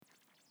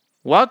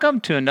Welcome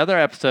to another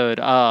episode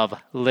of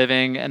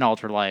Living an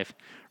Ultra Life.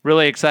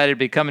 Really excited to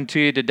be coming to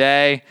you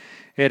today.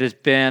 It has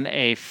been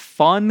a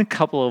fun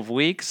couple of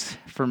weeks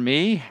for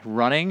me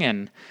running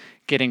and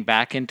getting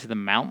back into the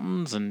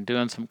mountains and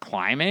doing some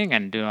climbing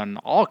and doing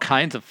all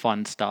kinds of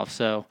fun stuff.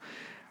 So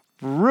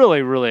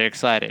really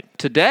excited.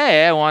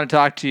 Today, I want to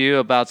talk to you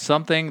about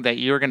something that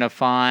you're going to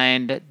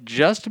find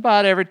just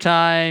about every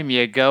time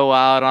you go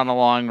out on a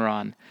long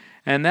run.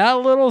 And that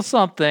little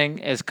something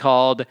is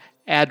called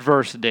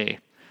adversity.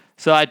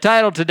 So I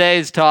titled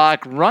today's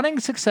talk, Running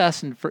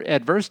Success and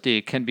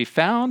Adversity Can Be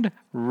Found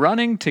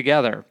Running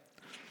Together.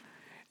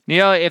 You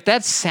know, if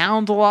that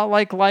sounds a lot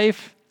like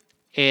life,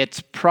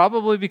 it's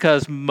probably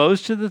because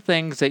most of the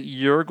things that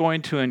you're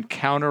going to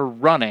encounter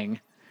running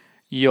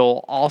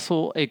you'll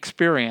also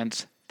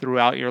experience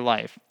throughout your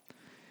life.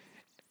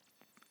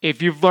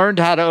 If you've learned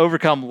how to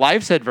overcome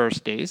life's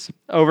adversities,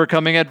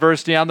 overcoming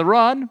adversity on the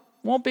run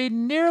won't be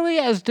nearly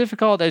as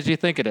difficult as you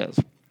think it is.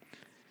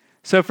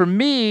 So for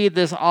me,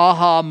 this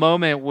aha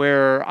moment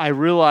where I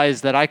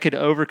realized that I could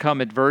overcome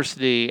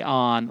adversity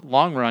on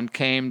long run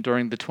came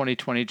during the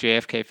 2020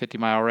 JFK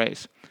 50-mile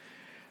race.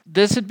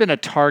 This had been a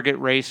target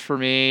race for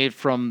me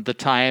from the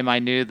time I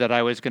knew that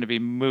I was going to be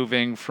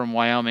moving from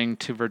Wyoming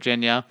to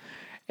Virginia.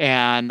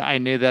 And I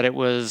knew that it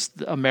was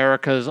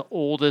America's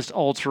oldest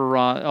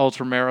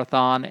ultra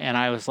marathon. And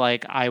I was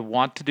like, I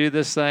want to do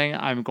this thing.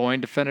 I'm going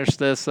to finish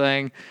this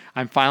thing.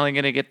 I'm finally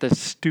going to get this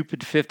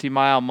stupid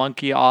 50-mile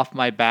monkey off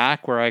my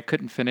back where I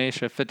couldn't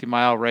finish a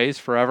 50-mile race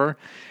forever.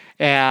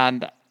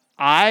 And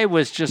I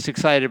was just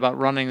excited about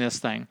running this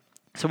thing.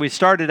 So we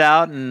started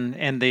out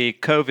in the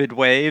COVID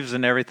waves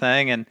and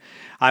everything. And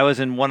I was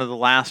in one of the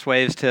last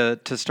waves to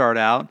start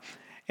out.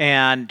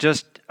 And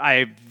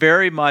I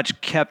very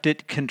much kept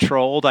it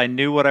controlled. I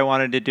knew what I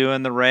wanted to do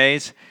in the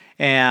race,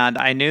 and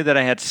I knew that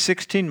I had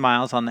 16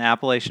 miles on the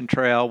Appalachian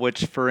Trail,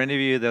 which for any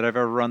of you that have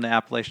ever run the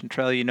Appalachian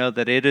Trail, you know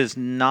that it is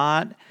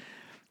not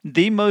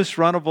the most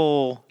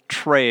runnable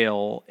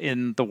trail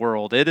in the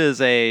world. It is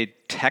a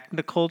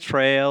technical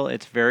trail.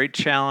 It's very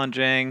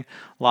challenging.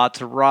 Lots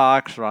of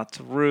rocks, lots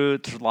of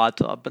roots,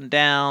 lots of up and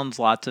downs,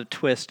 lots of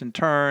twists and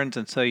turns,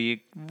 and so you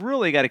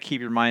really got to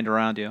keep your mind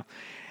around you.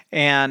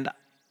 And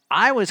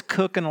I was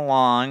cooking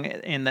along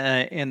in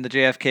the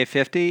JFK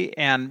 50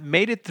 and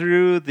made it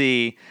through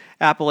the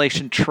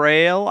Appalachian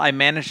Trail. I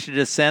managed to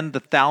descend the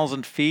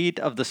 1,000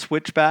 feet of the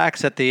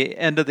switchbacks at the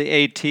end of the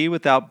AT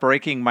without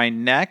breaking my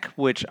neck,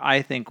 which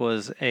I think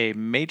was a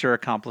major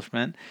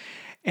accomplishment.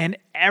 And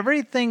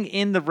everything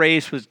in the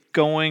race was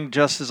going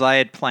just as I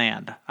had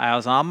planned. I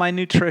was on my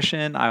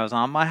nutrition. I was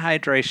on my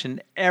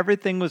hydration.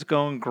 Everything was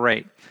going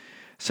great.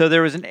 So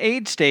there was an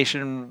aid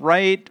station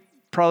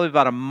probably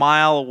about a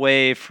mile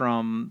away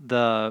from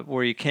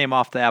where you came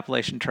off the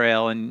Appalachian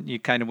Trail, and you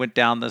kind of went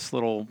down this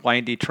little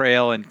windy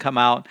trail and come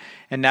out,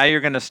 and now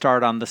you're going to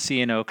start on the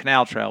C&O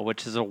Canal Trail,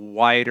 which is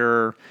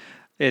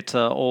it's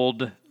a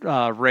old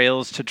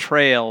rails to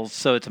trails,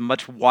 so it's a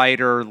much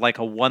wider, like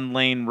a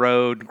one-lane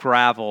road,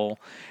 gravel,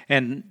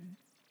 and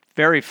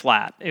very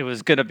flat. It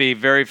was going to be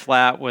very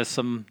flat with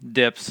some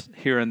dips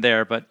here and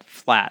there, but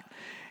flat.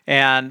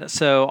 And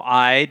so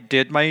I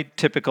did my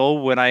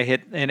typical when I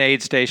hit an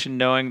aid station,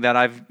 knowing that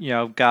I've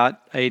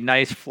got a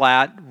nice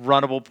flat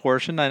runnable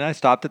portion, and I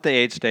stopped at the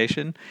aid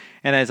station.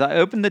 And as I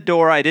opened the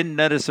door, I didn't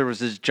notice there was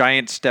this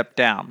giant step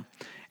down.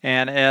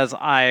 And as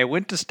I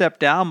went to step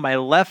down, my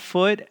left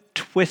foot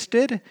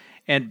twisted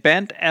and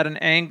bent at an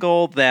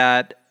angle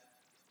that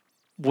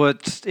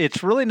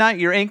it's really not.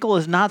 Your ankle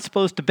is not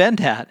supposed to bend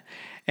at.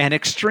 And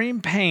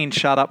extreme pain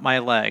shot up my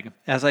leg.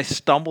 As I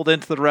stumbled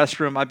into the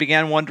restroom, I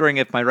began wondering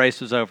if my race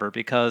was over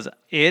because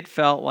it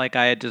felt like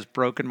I had just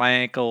broken my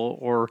ankle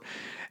or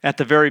at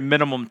the very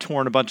minimum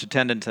torn a bunch of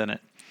tendons in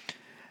it.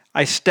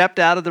 I stepped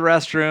out of the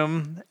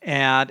restroom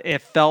and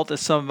it felt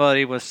as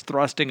somebody was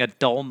thrusting a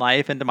dull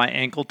knife into my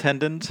ankle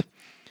tendons.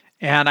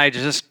 And I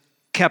just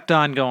kept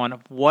on going,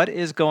 what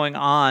is going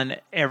on?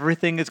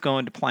 Everything is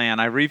going to plan.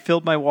 I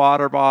refilled my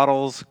water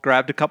bottles,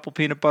 grabbed a couple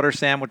peanut butter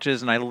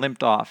sandwiches, and I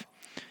limped off.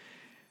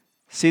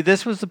 See,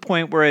 this was the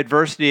point where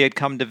adversity had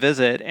come to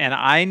visit, and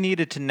I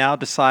needed to now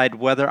decide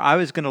whether I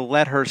was going to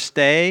let her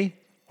stay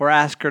or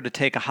ask her to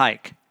take a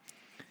hike.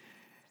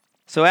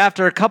 So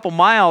after a couple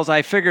miles,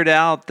 I figured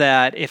out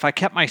that if I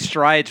kept my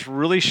strides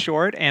really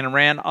short and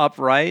ran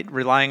upright,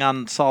 relying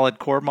on solid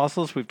core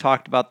muscles, we've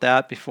talked about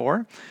that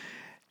before,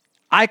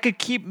 I could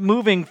keep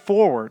moving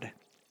forward.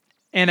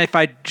 And if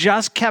I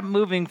just kept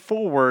moving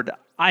forward,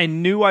 I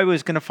knew I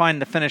was going to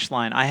find the finish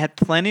line. I had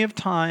plenty of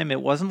time. It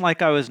wasn't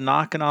like I was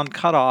knocking on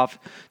cutoff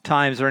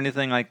times or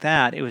anything like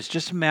that. It was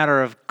just a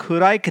matter of,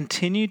 could I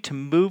continue to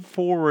move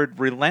forward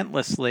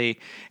relentlessly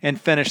and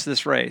finish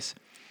this race?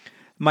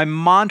 My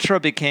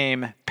mantra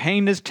became,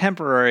 pain is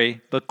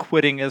temporary, but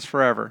quitting is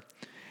forever.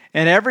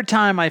 And every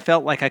time I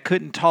felt like I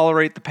couldn't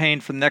tolerate the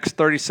pain for the next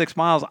 36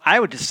 miles,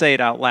 I would just say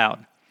it out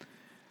loud.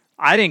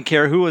 I didn't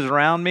care who was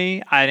around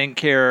me. I didn't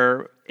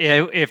care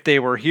if they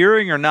were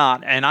hearing or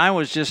not, and I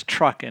was just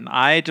trucking.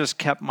 I just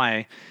kept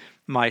my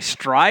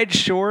stride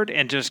short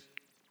and just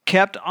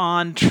kept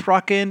on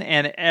trucking,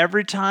 and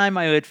every time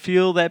I would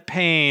feel that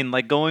pain,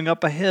 like going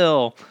up a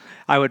hill,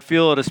 I would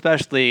feel it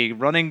especially.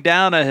 Running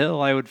down a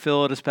hill, I would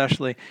feel it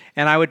especially.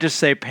 And I would just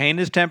say, pain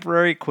is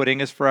temporary,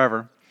 quitting is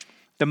forever.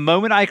 The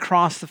moment I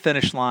crossed the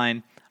finish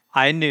line,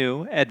 I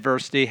knew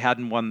adversity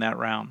hadn't won that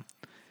round.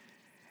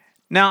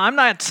 Now, I'm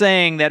not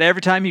saying that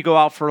every time you go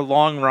out for a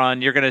long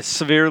run, you're going to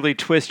severely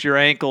twist your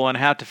ankle and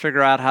have to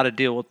figure out how to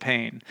deal with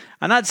pain.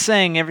 I'm not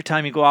saying every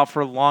time you go out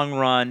for a long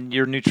run,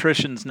 your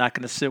nutrition's not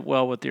going to sit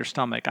well with your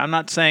stomach. I'm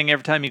not saying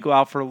every time you go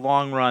out for a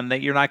long run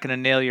that you're not going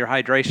to nail your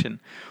hydration.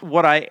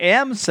 What I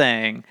am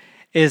saying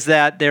is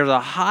that there's a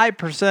high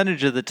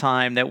percentage of the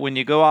time that when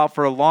you go out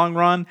for a long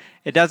run,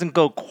 it doesn't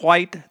go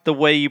quite the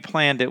way you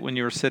planned it when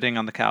you were sitting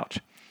on the couch.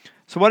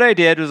 So what I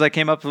did was I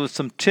came up with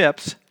some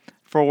tips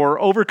for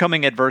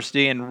overcoming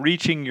adversity and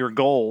reaching your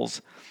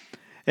goals.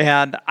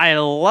 And I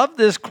love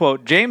this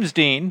quote. James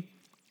Dean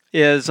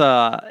is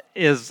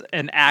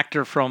an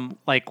actor from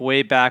like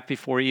way back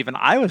before even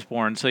I was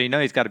born, so you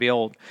know he's got to be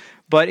old.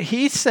 But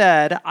he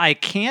said, "I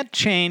can't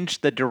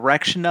change the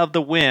direction of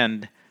the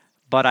wind,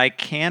 but I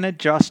can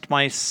adjust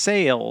my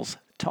sails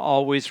to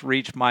always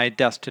reach my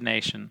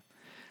destination."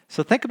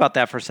 So think about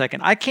that for a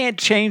second. I can't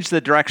change the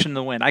direction of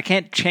the wind. I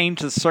can't change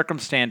the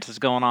circumstances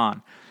going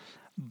on.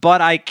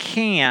 But I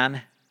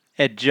can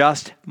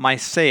adjust my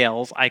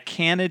sails. I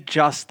can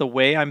adjust the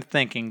way I'm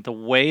thinking, the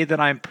way that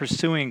I'm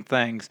pursuing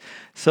things,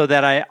 so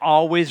that I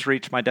always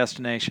reach my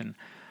destination.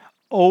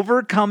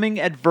 Overcoming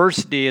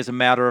adversity is a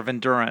matter of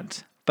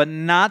endurance, but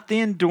not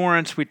the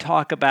endurance we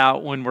talk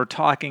about when we're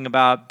talking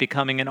about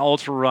becoming an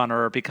ultra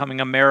runner or becoming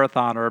a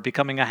marathoner or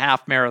becoming a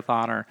half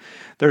marathoner.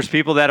 There's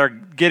people that are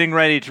getting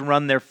ready to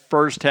run their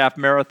first half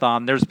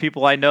marathon. There's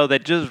people I know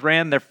that just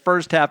ran their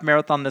first half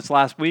marathon this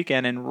last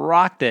weekend and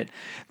rocked it.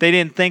 They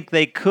didn't think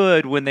they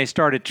could when they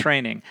started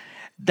training.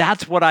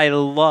 That's what I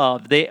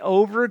love. They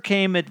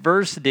overcame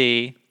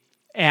adversity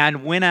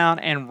and went out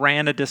and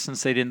ran a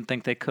distance they didn't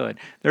think they could.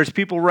 There's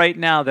people right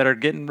now that are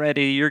getting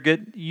ready.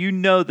 You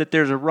know that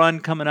there's a run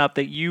coming up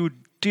that you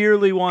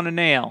dearly want to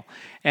nail,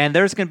 and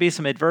there's going to be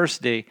some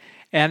adversity.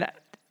 And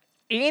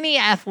any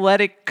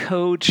athletic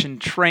coach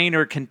and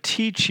trainer can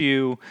teach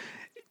you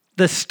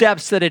the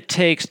steps that it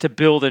takes to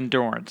build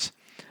endurance.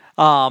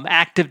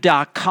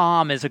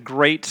 Active.com is a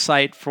great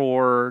site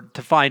to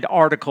find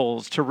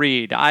articles to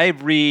read. I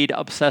read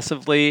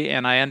obsessively,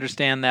 and I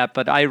understand that,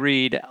 but I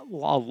read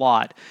a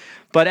lot.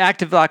 But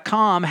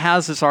Active.com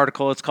has this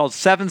article. It's called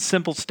 7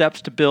 Simple Steps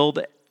to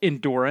Build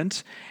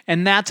Endurance.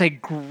 And that's a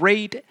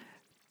great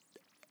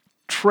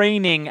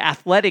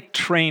athletic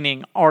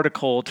training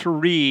article to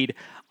read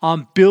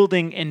on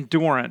building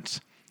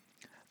endurance.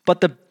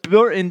 But the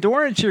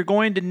endurance you're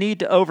going to need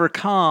to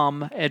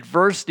overcome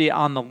adversity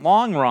on the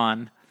long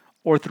run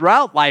or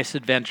throughout life's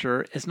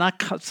adventure is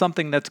not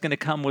something that's going to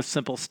come with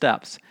simple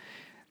steps.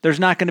 There's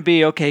not going to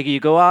be, okay, you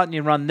go out and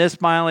you run this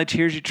mileage,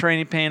 here's your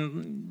training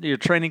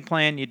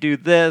plan, you do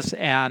this,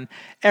 and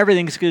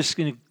everything's just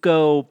going to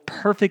go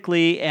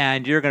perfectly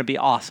and you're going to be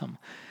awesome.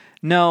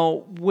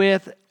 No,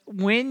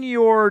 when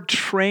you're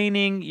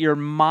training your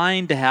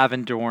mind to have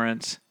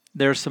endurance,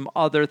 there's some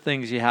other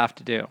things you have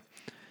to do.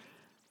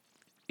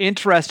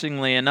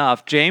 Interestingly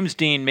enough, James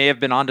Dean may have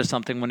been onto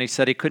something when he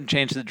said he couldn't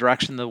change the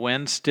direction of the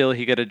wind. Still,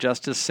 he could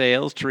adjust his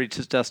sails to reach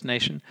his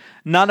destination.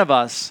 None of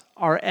us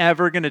are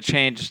ever going to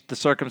change the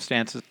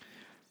circumstances.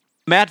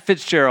 Matt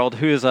Fitzgerald,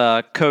 who is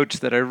a coach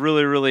that I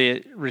really,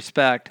 really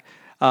respect,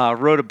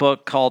 wrote a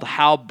book called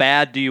How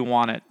Bad Do You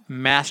Want It?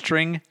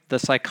 Mastering the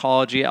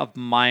Psychology of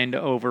Mind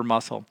Over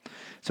Muscle.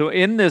 So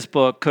in this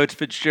book, Coach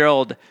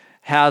Fitzgerald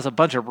has a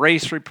bunch of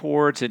race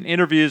reports and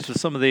interviews with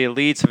some of the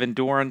elites of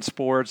endurance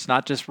sports,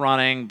 not just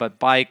running, but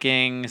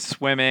biking,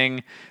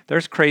 swimming.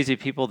 There's crazy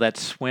people that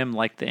swim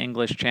like the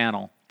English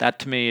Channel. That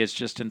to me is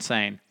just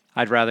insane.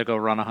 I'd rather go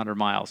run 100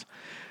 miles.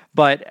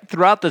 But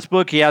throughout this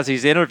book, he has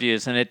these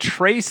interviews, and it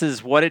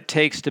traces what it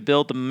takes to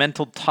build the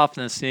mental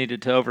toughness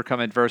needed to overcome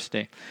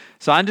adversity.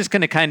 So I'm just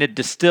going to kind of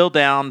distill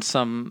down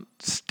some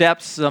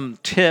steps, some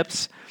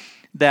tips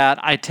that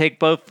I take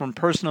both from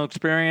personal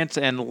experience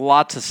and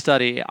lots of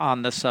study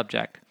on this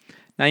subject.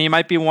 Now, you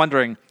might be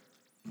wondering,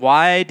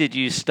 why did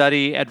you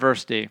study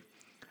adversity?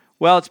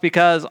 Well, it's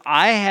because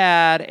I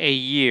had a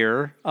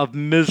year of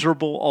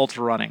miserable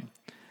ultra running.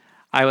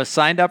 I was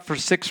signed up for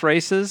 6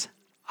 races.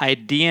 I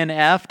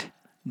DNF'd,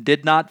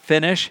 did not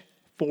finish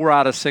 4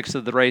 out of 6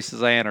 of the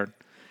races I entered.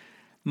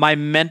 My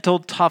mental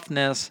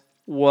toughness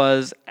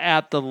was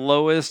at the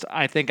lowest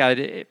I think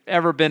I'd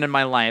ever been in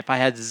my life. I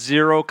had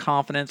zero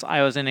confidence.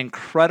 I was in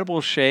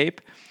incredible shape,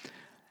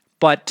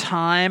 but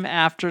time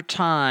after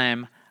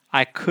time,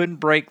 I couldn't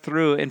break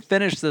through and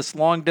finish this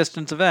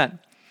long-distance event.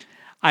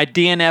 I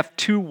DNF'd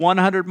 2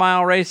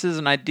 100-mile races,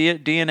 and I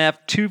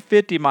DNF'd 2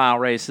 50-mile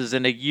races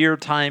in a year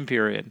time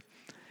period.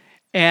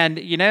 And,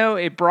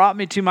 it brought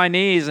me to my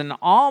knees and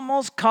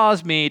almost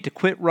caused me to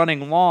quit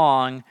running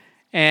long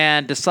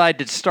and decide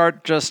to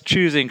start just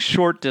choosing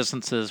short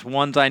distances,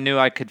 ones I knew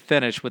I could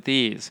finish with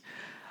ease.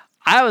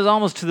 I was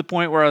almost to the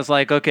point where I was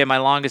like, okay, my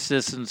longest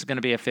distance is going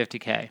to be a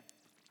 50K.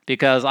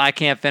 because I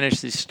can't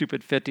finish these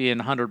stupid 50 and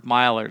 100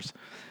 milers.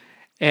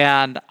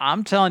 And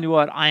I'm telling you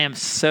what, I am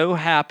so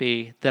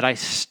happy that I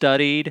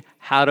studied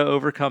how to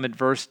overcome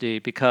adversity,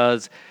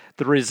 because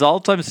the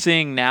results I'm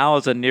seeing now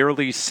as a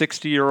nearly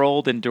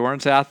 60-year-old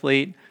endurance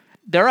athlete,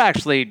 they're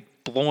actually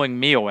blowing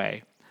me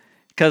away.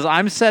 Because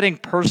I'm setting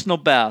personal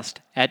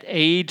best at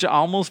age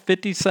almost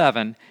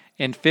 57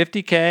 in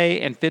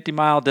 50K and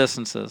 50-mile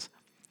distances.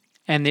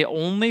 And the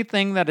only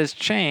thing that has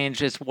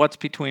changed is what's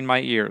between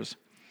my ears.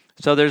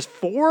 So there's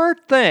 4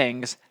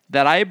 things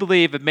that I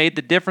believe have made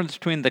the difference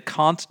between the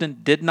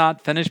constant did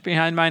not finish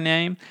behind my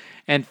name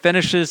and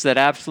finishes that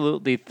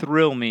absolutely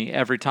thrill me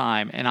every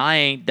time. And I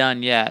ain't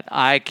done yet.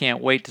 I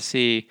can't wait to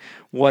see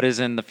what is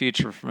in the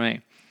future for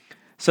me.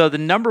 So the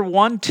number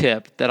 1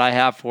 tip that I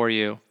have for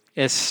you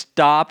is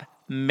stop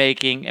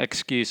making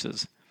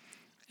excuses.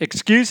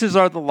 Excuses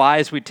are the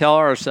lies we tell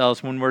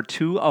ourselves when we're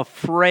too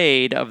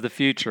afraid of the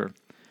future.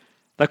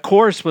 The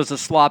course was a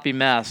sloppy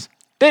mess.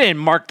 They didn't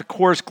mark the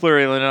course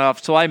clearly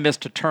enough, so I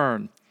missed a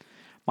turn.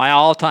 My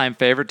all-time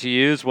favorite to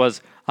use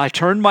was, I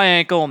turned my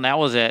ankle and that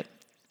was it.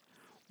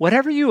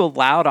 Whatever you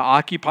allow to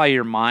occupy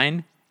your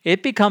mind,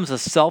 it becomes a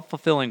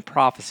self-fulfilling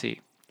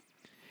prophecy.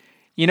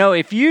 You know,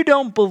 if you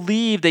don't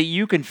believe that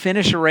you can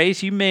finish a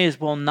race, you may as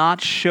well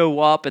not show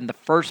up in the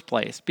first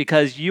place,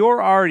 because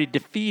you're already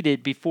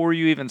defeated before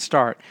you even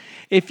start.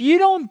 If you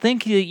don't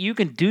think that you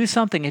can do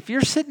something, if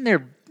you're sitting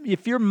there,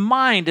 if your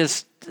mind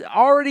is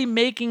already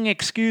making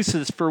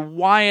excuses for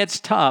why it's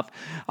tough,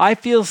 I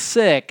feel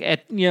sick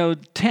at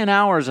 10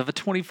 hours of a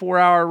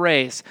 24-hour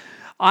race.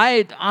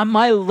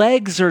 My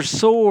legs are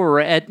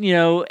sore at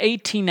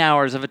 18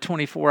 hours of a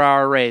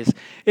 24-hour race.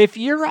 If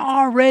you're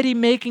already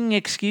making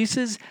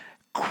excuses,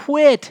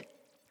 quit,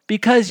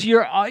 because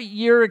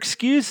your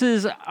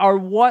excuses are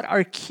what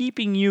are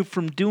keeping you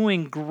from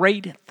doing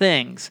great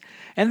things.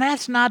 And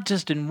that's not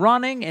just in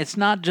running, it's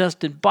not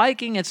just in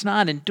biking, it's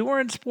not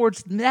endurance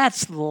sports,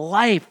 that's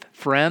life,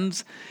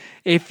 friends.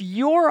 If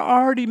you're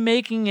already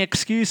making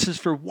excuses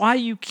for why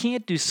you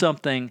can't do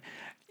something,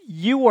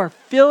 you are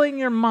filling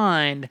your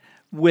mind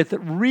with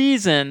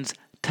reasons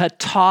to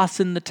toss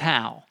in the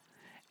towel.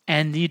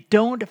 And you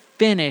don't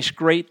finish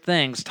great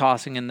things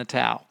tossing in the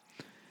towel.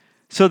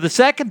 So the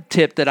second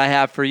tip that I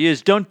have for you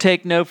is don't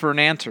take no for an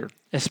answer,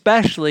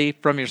 especially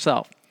from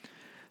yourself.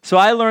 So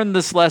I learned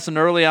this lesson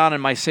early on in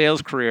my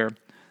sales career.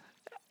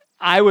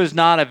 I was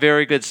not a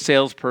very good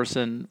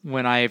salesperson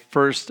when I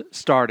first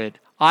started.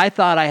 I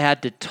thought I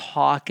had to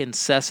talk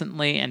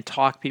incessantly and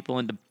talk people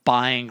into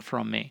buying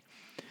from me.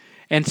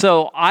 And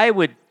so I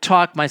would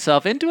talk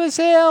myself into a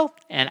sale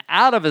and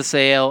out of a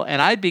sale,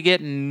 and I'd be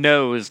getting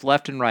no's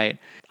left and right.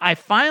 I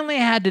finally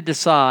had to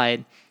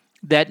decide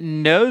that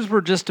no's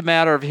were just a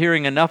matter of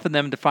hearing enough of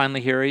them to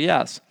finally hear a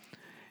yes.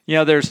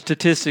 There's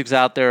statistics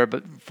out there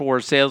for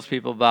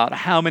salespeople about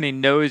how many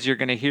no's you're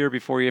going to hear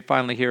before you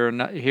finally hear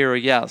a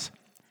yes.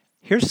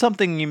 Here's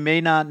something you may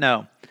not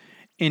know.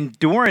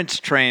 Endurance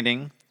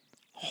training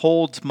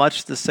holds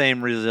much the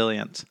same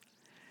resilience.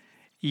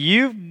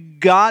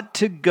 You've got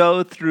to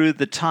go through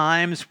the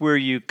times where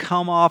you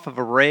come off of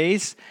a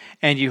race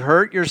and you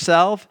hurt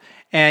yourself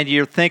and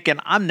you're thinking,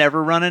 I'm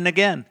never running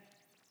again.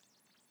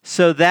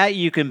 So that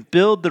you can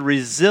build the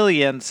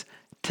resilience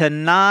to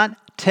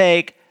not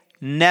take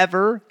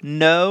never,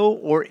 no,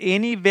 or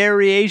any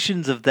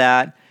variations of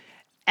that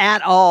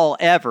at all,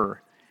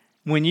 ever.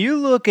 When you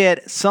look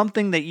at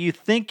something that you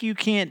think you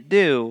can't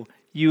do,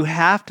 you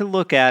have to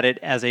look at it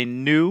as a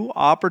new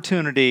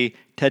opportunity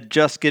to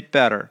just get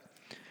better.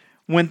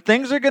 When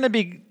things are going to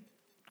be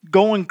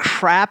going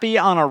crappy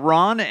on a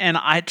run, and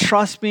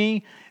trust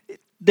me,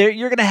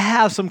 you're going to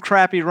have some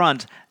crappy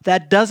runs.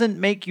 That doesn't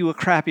make you a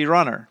crappy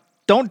runner.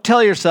 Don't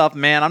tell yourself,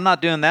 man, I'm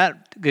not doing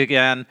that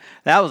again.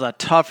 That was a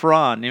tough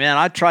run. Man,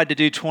 I tried to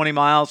do 20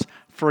 miles.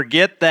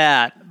 Forget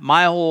that.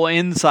 My whole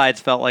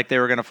insides felt like they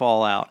were going to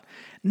fall out.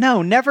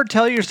 No, never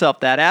tell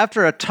yourself that.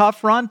 After a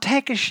tough run,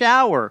 take a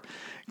shower.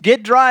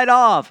 Get dried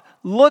off.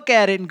 Look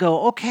at it and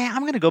go, okay,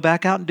 I'm going to go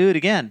back out and do it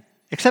again.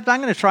 Except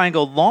I'm going to try and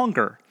go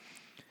longer.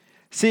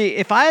 See,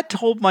 if I had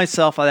told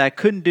myself that I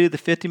couldn't do the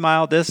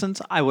 50-mile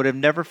distance, I would have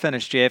never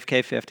finished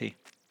JFK 50.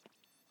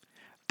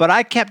 But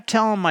I kept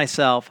telling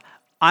myself,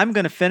 I'm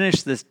going to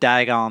finish this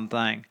daggone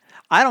thing.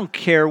 I don't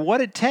care what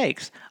it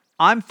takes.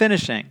 I'm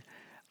finishing.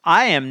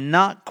 I am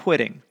not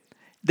quitting.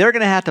 They're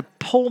going to have to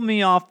pull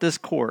me off this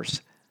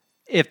course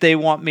if they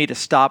want me to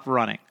stop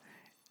running.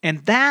 And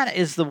that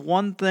is the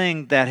one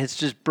thing that has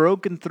just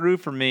broken through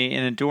for me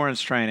in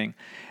endurance training.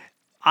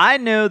 I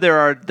know there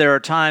are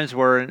times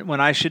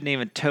when I shouldn't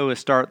even toe a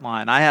start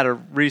line. I had a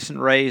recent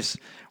race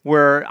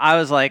where I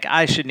was like,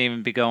 I shouldn't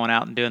even be going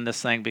out and doing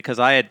this thing, because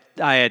I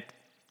had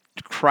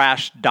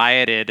crash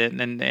dieted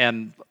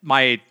and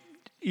my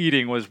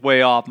eating was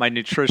way off. My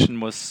nutrition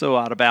was so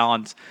out of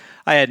balance.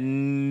 I had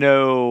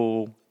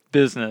no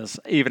business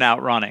even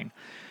out running.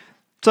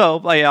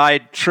 So I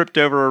tripped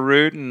over a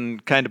root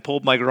and kind of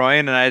pulled my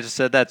groin, and I just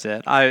said, that's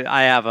it.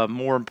 I have a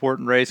more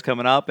important race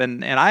coming up,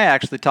 and I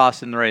actually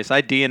tossed in the race.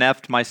 I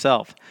DNF'd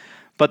myself.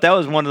 But that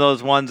was one of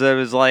those ones that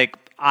was like,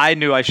 I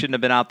knew I shouldn't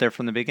have been out there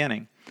from the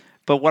beginning.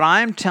 But what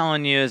I'm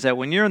telling you is that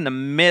when you're in the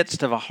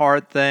midst of a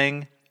hard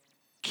thing,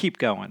 keep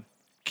going.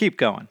 Keep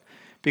going.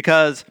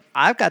 Because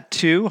I've got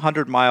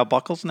 200-mile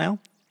buckles now,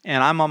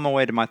 and I'm on my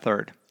way to my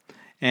third.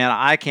 And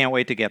I can't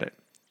wait to get it.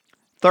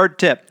 Third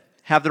tip,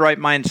 have the right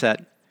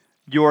mindset.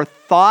 Your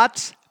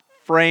thoughts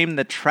frame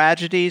the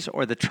tragedies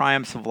or the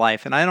triumphs of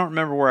life. And I don't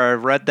remember where I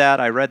read that.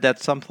 I read that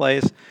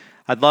someplace.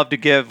 I'd love to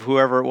give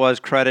whoever it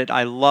was credit.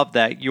 I love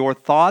that. Your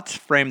thoughts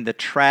frame the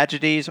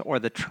tragedies or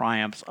the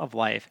triumphs of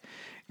life.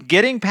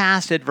 Getting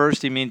past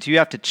adversity means you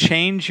have to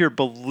change your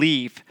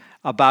belief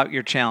about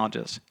your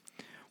challenges.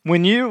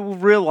 When you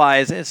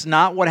realize it's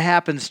not what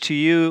happens to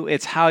you,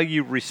 it's how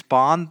you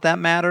respond that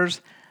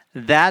matters,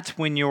 that's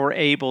when you're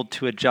able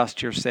to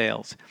adjust your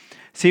sails.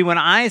 See, when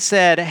I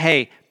said,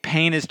 hey,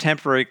 pain is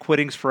temporary,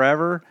 quitting's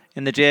forever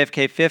in the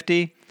JFK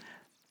 50,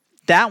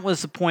 that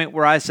was the point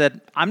where I said,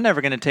 I'm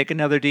never going to take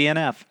another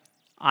DNF.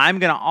 I'm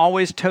going to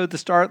always toe the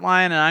start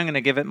line, and I'm going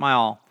to give it my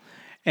all.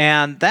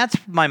 And that's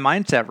my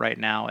mindset right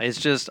now. It's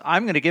just,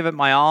 I'm going to give it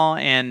my all,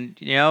 and,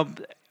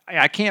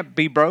 I can't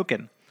be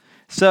broken.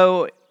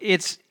 So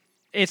it's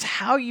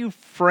how you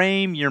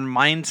frame your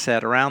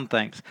mindset around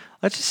things.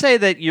 Let's just say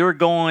that you're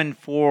going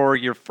for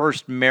your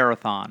first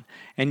marathon,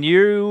 and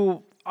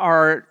you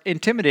are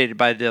intimidated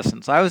by the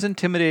distance. I was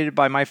intimidated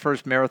by my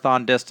first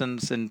marathon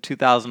distance in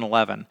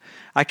 2011.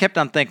 I kept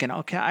on thinking,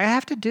 okay, I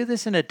have to do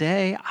this in a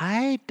day.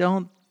 I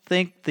don't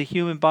think the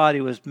human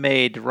body was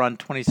made to run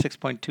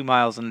 26.2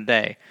 miles in a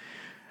day.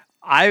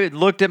 I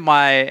looked at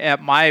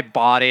my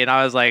body and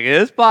I was like,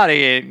 this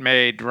body ain't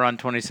made to run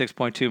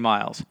 26.2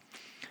 miles.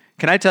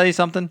 Can I tell you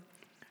something?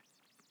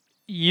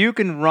 You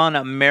can run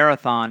a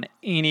marathon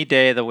any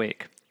day of the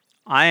week.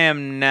 I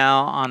am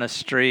now on a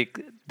streak.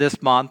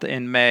 This month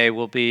in May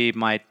will be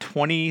my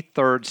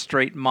 23rd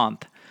straight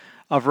month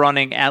of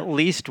running at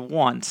least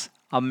once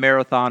a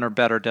marathon or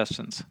better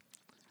distance.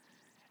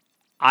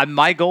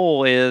 My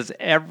goal is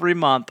every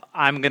month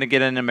I'm going to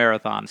get in a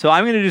marathon. So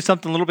I'm going to do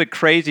something a little bit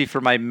crazy for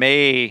my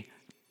May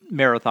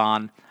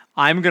marathon.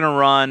 I'm going to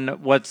run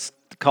what's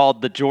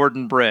called the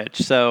Jordan Bridge.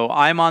 So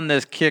I'm on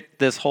this kick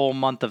this whole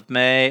month of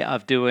May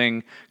of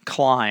doing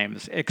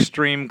climbs,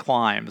 extreme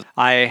climbs.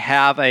 I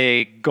have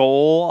a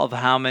goal of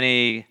how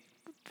many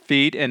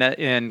feet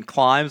in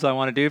climbs I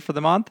want to do for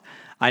the month.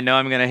 I know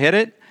I'm going to hit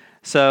it.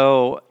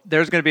 So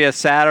there's going to be a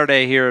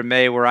Saturday here in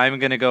May where I'm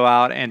going to go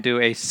out and do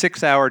a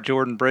 6-hour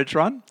Jordan Bridge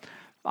run.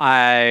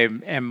 I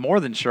am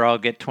more than sure I'll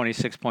get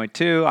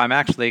 26.2. I'm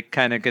actually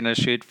kind of going to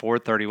shoot for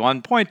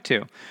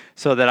 31.2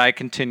 so that I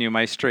continue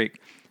my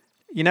streak.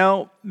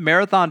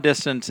 Marathon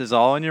distance is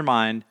all in your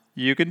mind.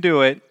 You can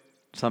do it.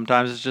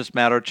 Sometimes it's just a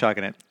matter of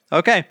chugging it.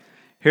 Okay,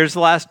 here's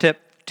the last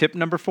tip. Tip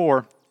number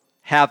 4,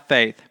 have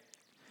faith.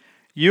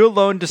 You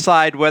alone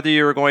decide whether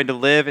you are going to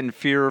live in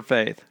fear or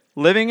faith.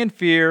 Living in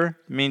fear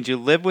means you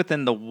live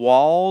within the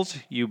walls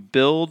you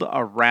build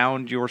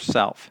around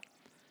yourself.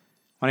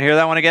 Want to hear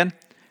that one again?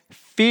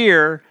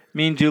 Fear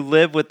means you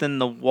live within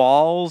the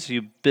walls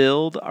you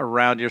build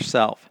around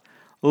yourself.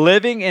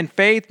 Living in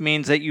faith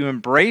means that you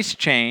embrace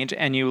change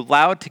and you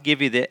allow it to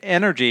give you the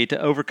energy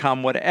to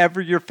overcome whatever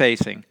you're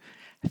facing.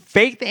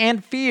 Faith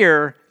and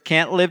fear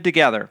can't live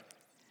together.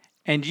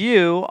 And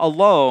you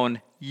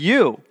alone,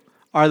 you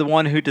are the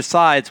one who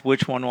decides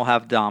which one will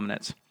have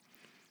dominance.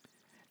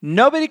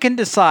 Nobody can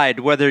decide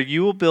whether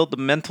you will build the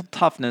mental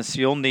toughness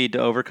you'll need to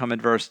overcome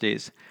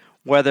adversities.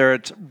 Whether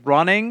it's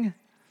running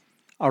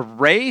a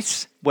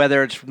race,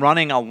 whether it's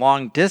running a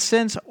long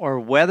distance, or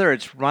whether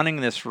it's running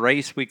this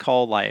race we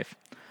call life.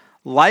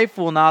 Life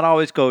will not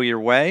always go your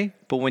way,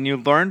 but when you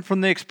learn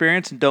from the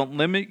experience and don't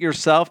limit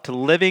yourself to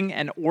living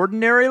an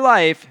ordinary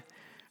life,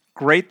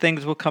 great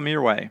things will come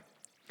your way.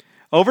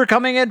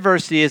 Overcoming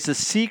adversity is the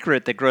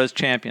secret that grows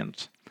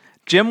champions.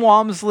 Jim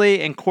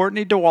Walmsley and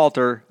Courtney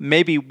Dauwalter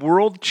may be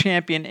world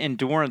champion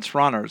endurance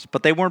runners,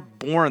 but they weren't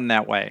born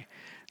that way.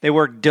 They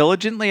worked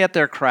diligently at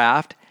their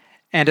craft,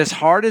 and as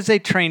hard as they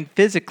train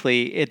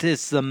physically, it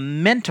is the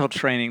mental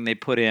training they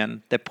put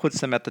in that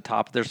puts them at the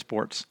top of their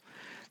sports.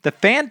 The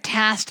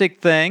fantastic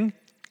thing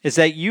is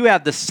that you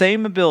have the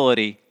same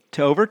ability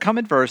to overcome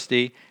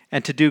adversity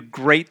and to do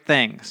great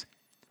things.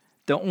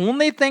 The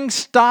only thing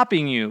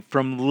stopping you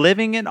from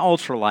living an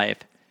ultra life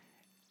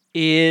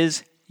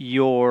is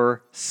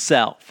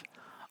yourself.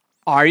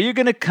 Are you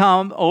going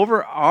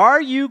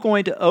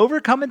to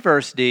overcome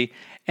adversity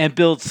and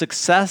build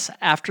success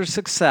after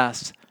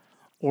success,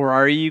 or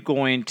are you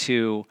going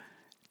to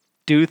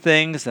do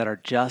things that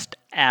are just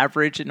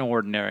average and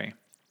ordinary?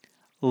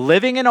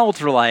 Living an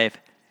ultra life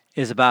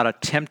is about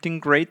attempting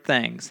great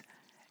things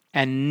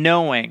and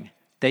knowing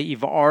that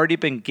you've already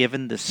been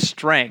given the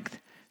strength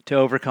to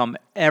overcome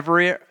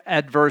every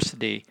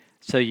adversity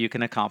so you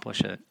can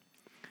accomplish it.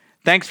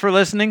 Thanks for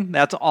listening.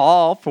 That's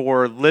all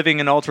for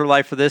Living an Ultra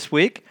Life for this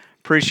week.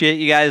 Appreciate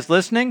you guys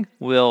listening.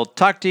 We'll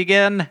talk to you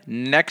again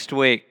next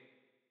week.